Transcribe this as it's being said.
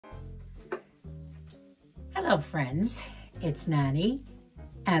Hello friends, it's Nanny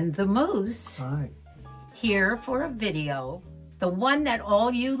and the Moose. Hi. Here for a video. The one that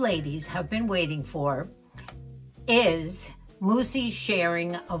all you ladies have been waiting for is Moosey's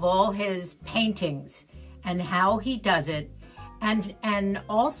sharing of all his paintings and how he does it, and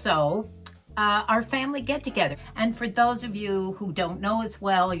also our family get-together. And for those of you who don't know us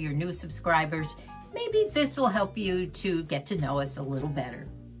well, your new subscribers, maybe this will help you to get to know us a little better,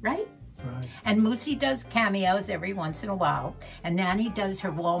 right? Right. And Moosey does cameos every once in a while, and Nanny does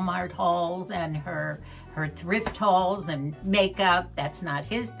her Walmart hauls and her thrift hauls and makeup. That's not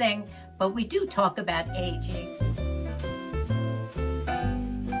his thing, but we do talk about aging.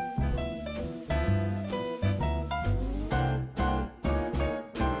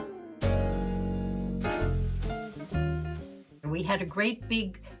 We had a great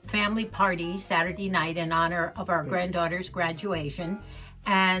big family party Saturday night in honor of our granddaughter's graduation,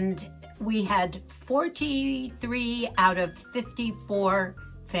 and we had 43 out of 54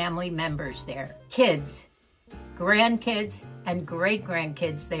 family members there. Kids, grandkids, and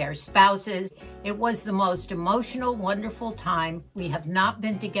great-grandkids there, spouses. It was the most emotional, wonderful time. We have not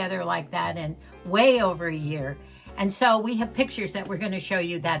been together like that in way over a year. And so we have pictures that we're going to show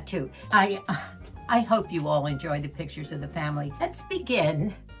you that too. I hope you all enjoy the pictures of the family. Let's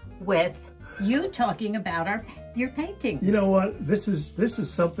begin with you talking about your paintings. You know what? This is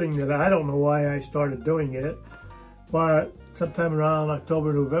something that I don't know why I started doing it, but sometime around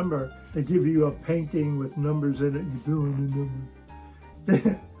October, November, they give you a painting with numbers in it. You fill in the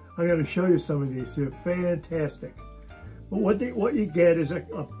numbers. I'm going to show you some of these. They're fantastic. But what you get is a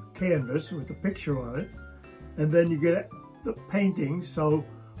canvas with a picture on it, and then you get the painting. So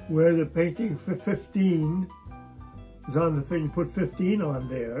where the painting for 15 is on the thing, you put 15 on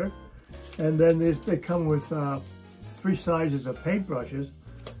there. And then they come with 3 sizes of paintbrushes,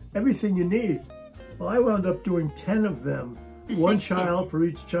 everything you need. Well, I wound up doing 10 of them, one child for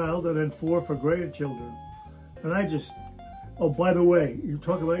each child, and then 4 for grandchildren. And I just, oh, by the way, you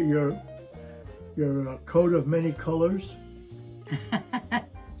talk about your coat of many colors.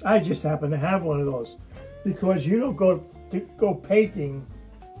 I just happen to have one of those, because you don't go painting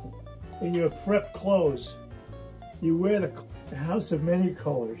in your prep clothes. You wear the house of many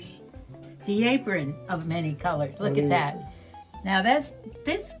colors. The apron of many colors. Look at that. Now this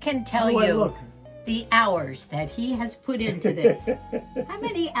can tell you the hours that he has put into this. How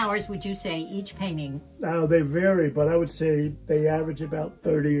many hours would you say each painting? Now they vary, but I would say they average about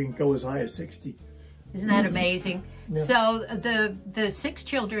 30 and go as high as 60. Isn't that amazing? Yeah. So the 6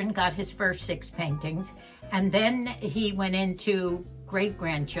 children got his first 6 paintings, and then he went into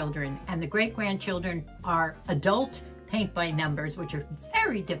great-grandchildren, and the great-grandchildren are adult paint by numbers, which are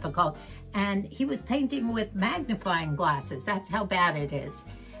very difficult, and he was painting with magnifying glasses. That's how bad it is.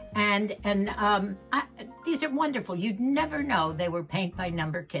 And these are wonderful. You'd never know they were paint by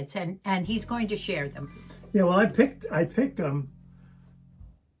number kits, and he's going to share them. Yeah, well, I picked them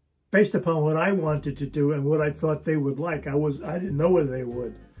based upon what I wanted to do and what I thought they would like. I didn't know whether they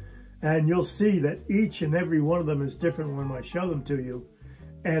would. And you'll see that each and every one of them is different when I show them to you.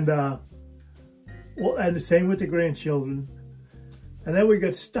 And well, and the same with the grandchildren. And then we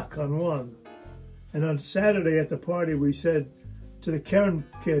got stuck on one. And on Saturday at the party, we said to the Karen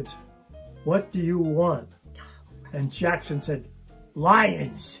kids, "What do you want?" And Jackson said,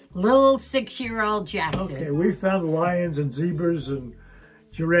 "Lions." Little 6-year-old Jackson. Okay, we found lions and zebras and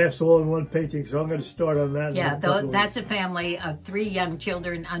giraffes all in one painting, so I'm going to start on that. Yeah, that's a family of 3 young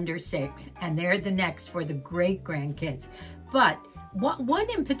children under 6, and they're the next for the great-grandkids. But one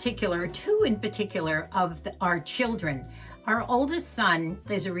in particular, 2 in particular of our children. Our oldest son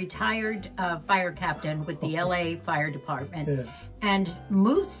is a retired fire captain with the LA Fire Department. Yeah. And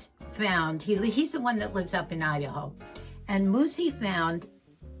Moose found, he's the one that lives up in Idaho, and Moosey found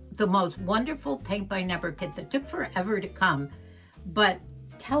the most wonderful paint by number kit that took forever to come. But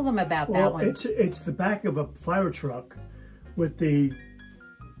tell them about that one. It's the back of a fire truck with the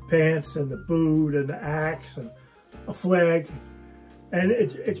pants and the boot and the axe and a flag. And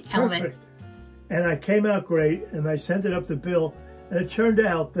it's perfect. Helmet. And I came out great, and I sent it up to Bill, and it turned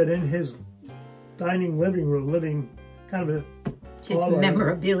out that in his living room, kind of his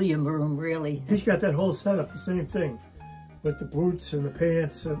memorabilia room, really. He's got that whole setup, the same thing, with the boots and the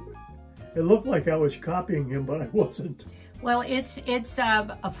pants. And it looked like I was copying him, but I wasn't. Well, it's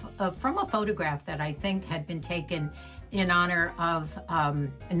from a photograph that I think had been taken in honor of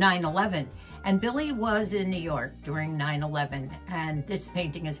 9/11. And Billy was in New York during 9/11, and this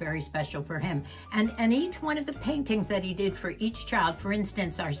painting is very special for him. And each one of the paintings that he did for each child, for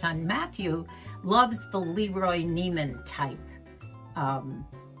instance, our son Matthew loves the Leroy Neiman type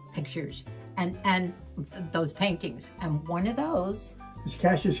pictures. and those paintings. And one of those is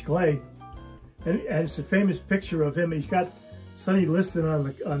Cassius Clay, and it's a famous picture of him. He's got Sonny Liston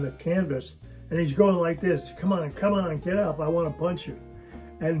on the canvas, and he's going like this, come on, get up, I want to punch you.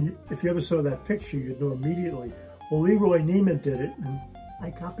 And if you ever saw that picture, you'd know immediately. Well, Leroy Neiman did it, and I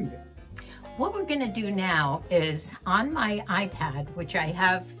copied it. What we're going to do now is, on my iPad, which I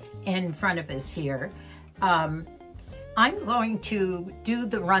have in front of us here, I'm going to do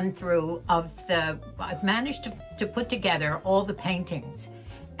the run-through of I've managed to put together all the paintings.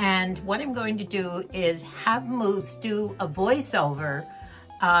 And what I'm going to do is have Moose do a voiceover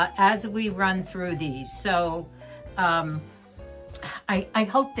as we run through these. So I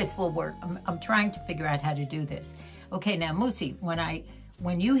hope this will work. I'm trying to figure out how to do this. Okay, now Moosey,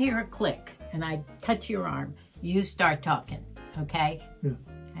 when you hear a click and I touch your arm, you start talking, okay? Yeah.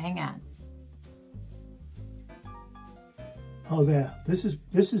 Hang on. Oh, there. This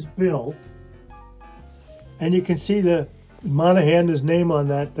is Bill, and you can see the Monahan's name on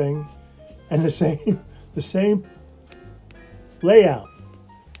that thing, and the same layout.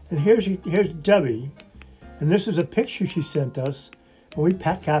 And here's Debbie, and this is a picture she sent us, and we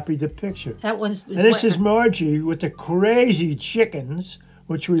copied the picture. That was and this is Margie with the crazy chickens,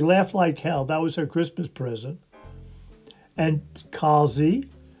 which we laughed like hell. That was her Christmas present. And Calzy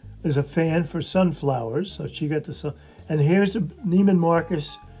is a fan for sunflowers, so she got the sun. And here's the Neiman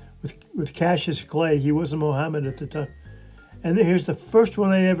Marcus with Cassius Clay. He wasn't Mohammed at the time. And here's the first one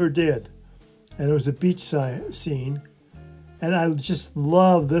I ever did. And it was a beach scene. And I just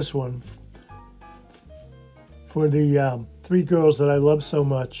love this one for the 3 girls that I love so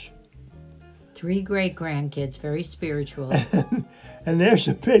much. 3 great-grandkids, very spiritual. And there's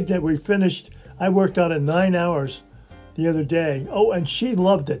a pig that we finished. I worked on it 9 hours the other day. Oh, and she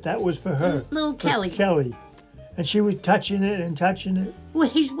loved it. That was for her. Little Kelly. Kelly. And she was touching it and touching it. Well,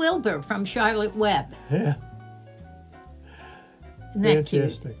 he's Wilbur from Charlotte Webb. Yeah. Isn't that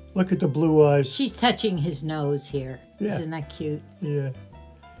fantastic. Cute? Look at the blue eyes. She's touching his nose here. Yeah. Isn't that cute? Yeah.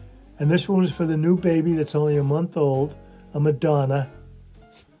 And this one is for the new baby that's only a month old, a Madonna.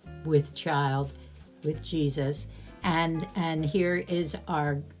 With child, with Jesus. And here is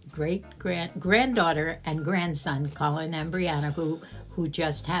our granddaughter and grandson, Colin and Brianna, who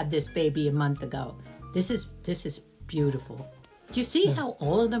just had this baby a month ago. This is beautiful. Do you see how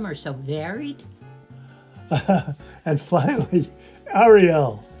all of them are so varied? And finally,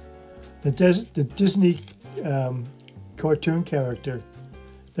 Ariel, the Disney cartoon character.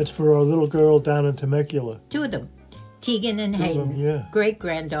 That's for our little girl down in Temecula. 2 of them, Tegan and Hayden, yeah.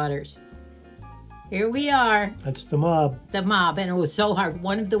 Great-granddaughters. Here we are. That's the mob. The mob, and it was so hard.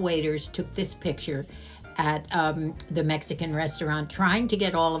 One of the waiters took this picture at the Mexican restaurant, trying to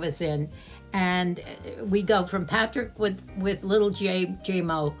get all of us in. And we go from Patrick with little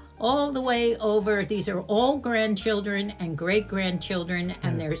J-Mo all the way over. These are all grandchildren and great-grandchildren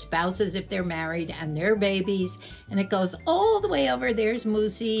and their spouses if they're married and their babies. And it goes all the way over. There's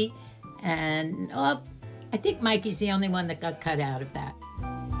Moosey. And I think Mikey's the only one that got cut out of that.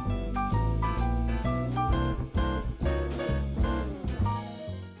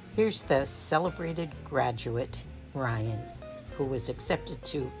 Here's the celebrated graduate, Ryan, who was accepted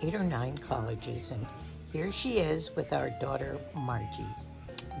to 8 or 9 colleges, and here she is with our daughter, Margie.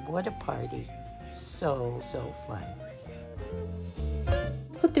 What a party. So fun.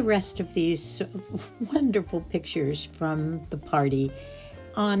 Put the rest of these wonderful pictures from the party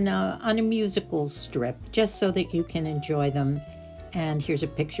on a musical strip, just so that you can enjoy them. And here's a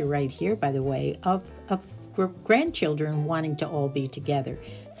picture right here, by the way, of grandchildren wanting to all be together.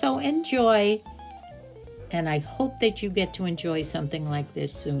 So enjoy, and I hope that you get to enjoy something like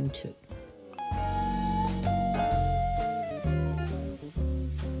this soon too.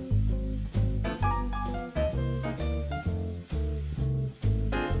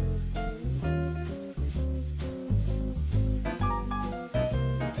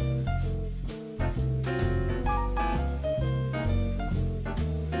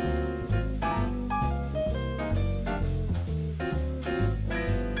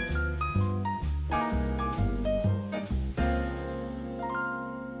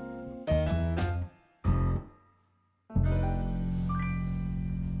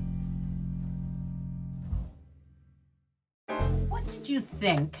 What did you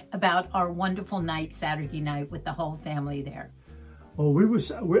think about our wonderful night Saturday night with the whole family there? Well, we were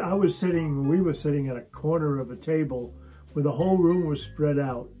sitting at a corner of a table where the whole room was spread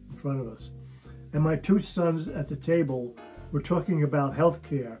out in front of us. And my 2 sons at the table were talking about health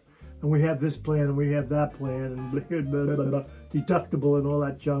care. And we have this plan and we have that plan and blah, blah, blah, blah, deductible and all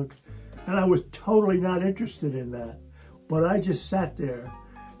that junk. And I was totally not interested in that. But I just sat there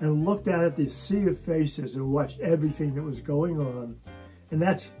and looked out at this sea of faces and watched everything that was going on. And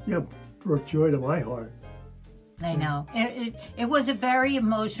that's, you know, brought joy to my heart. I know. It was a very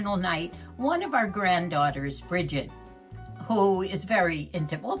emotional night. One of our granddaughters, Bridget, who is very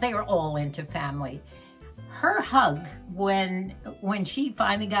into, well, they are all into family. Her hug when she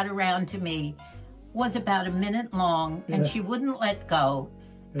finally got around to me was about a minute long, and she wouldn't let go.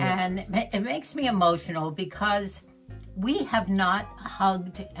 And it makes me emotional because we have not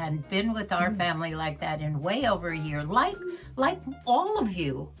hugged and been with our family like that in way over a year, like all of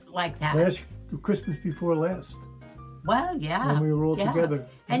you like that. Last Christmas before last. Well, yeah. When we were all together.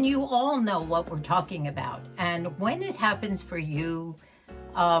 And you all know what we're talking about. And when it happens for you,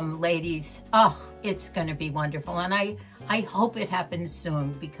 ladies, oh, it's going to be wonderful. And I hope it happens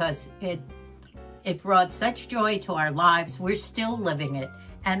soon because it brought such joy to our lives. We're still living it.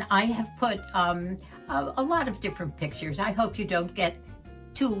 And I have put a lot of different pictures. I hope you don't get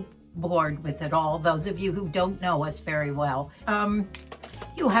too bored with it all, those of you who don't know us very well.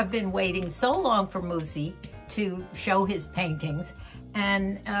 You have been waiting so long for Moosey to show his paintings,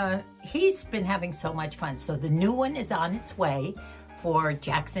 and he's been having so much fun. So the new one is on its way for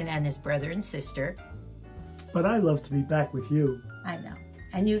Jackson and his brother and sister. But I love to be back with you. I know.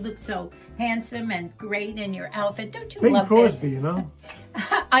 And you look so handsome and great in your outfit. Don't you Bing love Crosby, this? you know?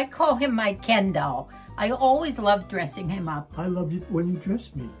 I call him my Ken doll. I always love dressing him up. I love you when you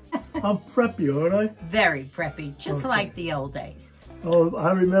dress me. I'm preppy, aren't I? Very preppy, just like the old days. Oh,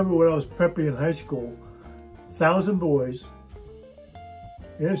 I remember when I was preppy in high school. 1,000 boys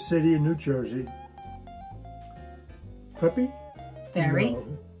in a city in New Jersey. Preppy? Very?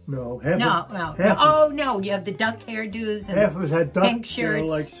 No. No. Oh, no. You have the duck hairdos and half of us had duck, pink shirts. You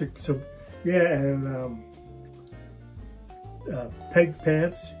know, like some, yeah, and peg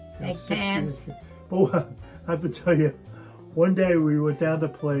pants. Peg pants. But I have to tell you, one day we went down to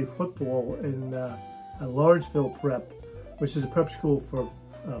play football in Lawrenceville Prep, which is a prep school for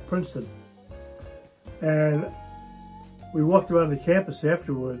Princeton. And we walked around the campus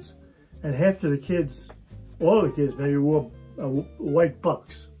afterwards, and half of the kids, all of the kids maybe, wore white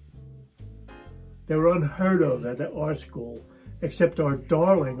bucks. They were unheard of at our school, except our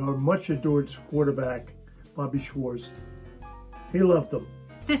darling, our much adored quarterback, Bobby Schwartz. He loved them.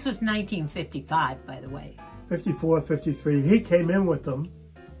 This was 1955, by the way. 54, 53. He came in with them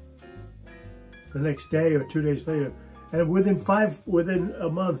the next day or 2 days later. And within a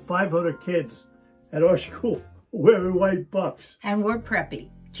month, 500 kids at our school wearing white bucks. And we're preppy,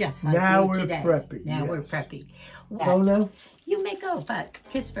 just like now you today. Now we're preppy. Now yes. we're preppy. Oh, no? You may go, but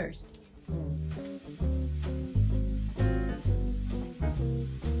kiss first.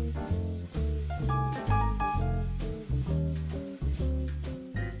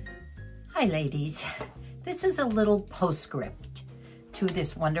 Hi, ladies. This is a little postscript to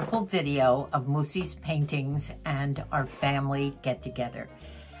this wonderful video of Moosey's paintings and our family get-together.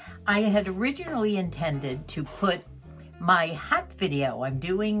 I had originally intended to put my hat video. I'm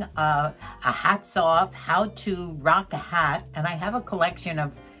doing a hats off, how to rock a hat, and I have a collection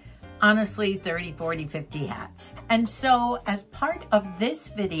of, honestly, 30, 40, 50 hats. And so as part of this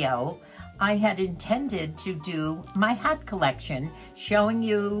video, I had intended to do my hat collection, showing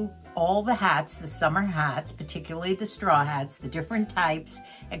you all the hats, the summer hats, particularly the straw hats, the different types,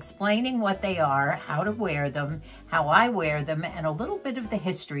 explaining what they are, how to wear them, how I wear them, and a little bit of the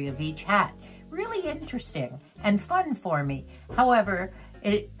history of each hat. Really interesting and fun for me. However,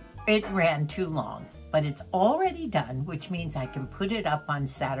 it ran too long, but it's already done, which means I can put it up on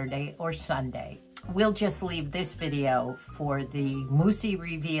Saturday or Sunday. We'll just leave this video for the Moosey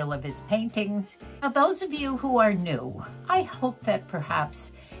reveal of his paintings. Now, those of you who are new, I hope that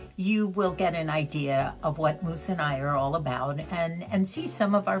perhaps you will get an idea of what Moose and I are all about and see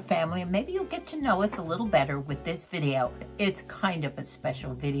some of our family, and maybe you'll get to know us a little better with this video. It's kind of a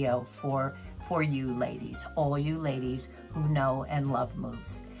special video for you ladies, all you ladies who know and love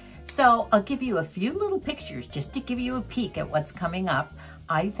Moose. So I'll give you a few little pictures just to give you a peek at what's coming up.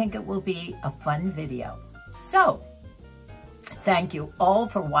 I think it will be a fun video. So thank you all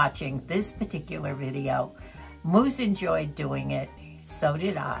for watching this particular video. Moose enjoyed doing it. So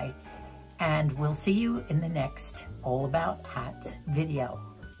did I. And we'll see you in the next All About Hats video.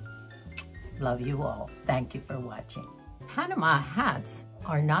 Love you all. Thank you for watching. Panama hats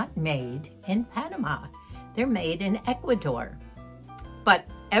are not made in Panama. They're made in Ecuador. But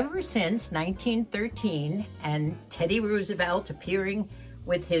ever since 1913 and Teddy Roosevelt appearing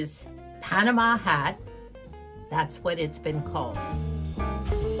with his Panama hat, that's what it's been called.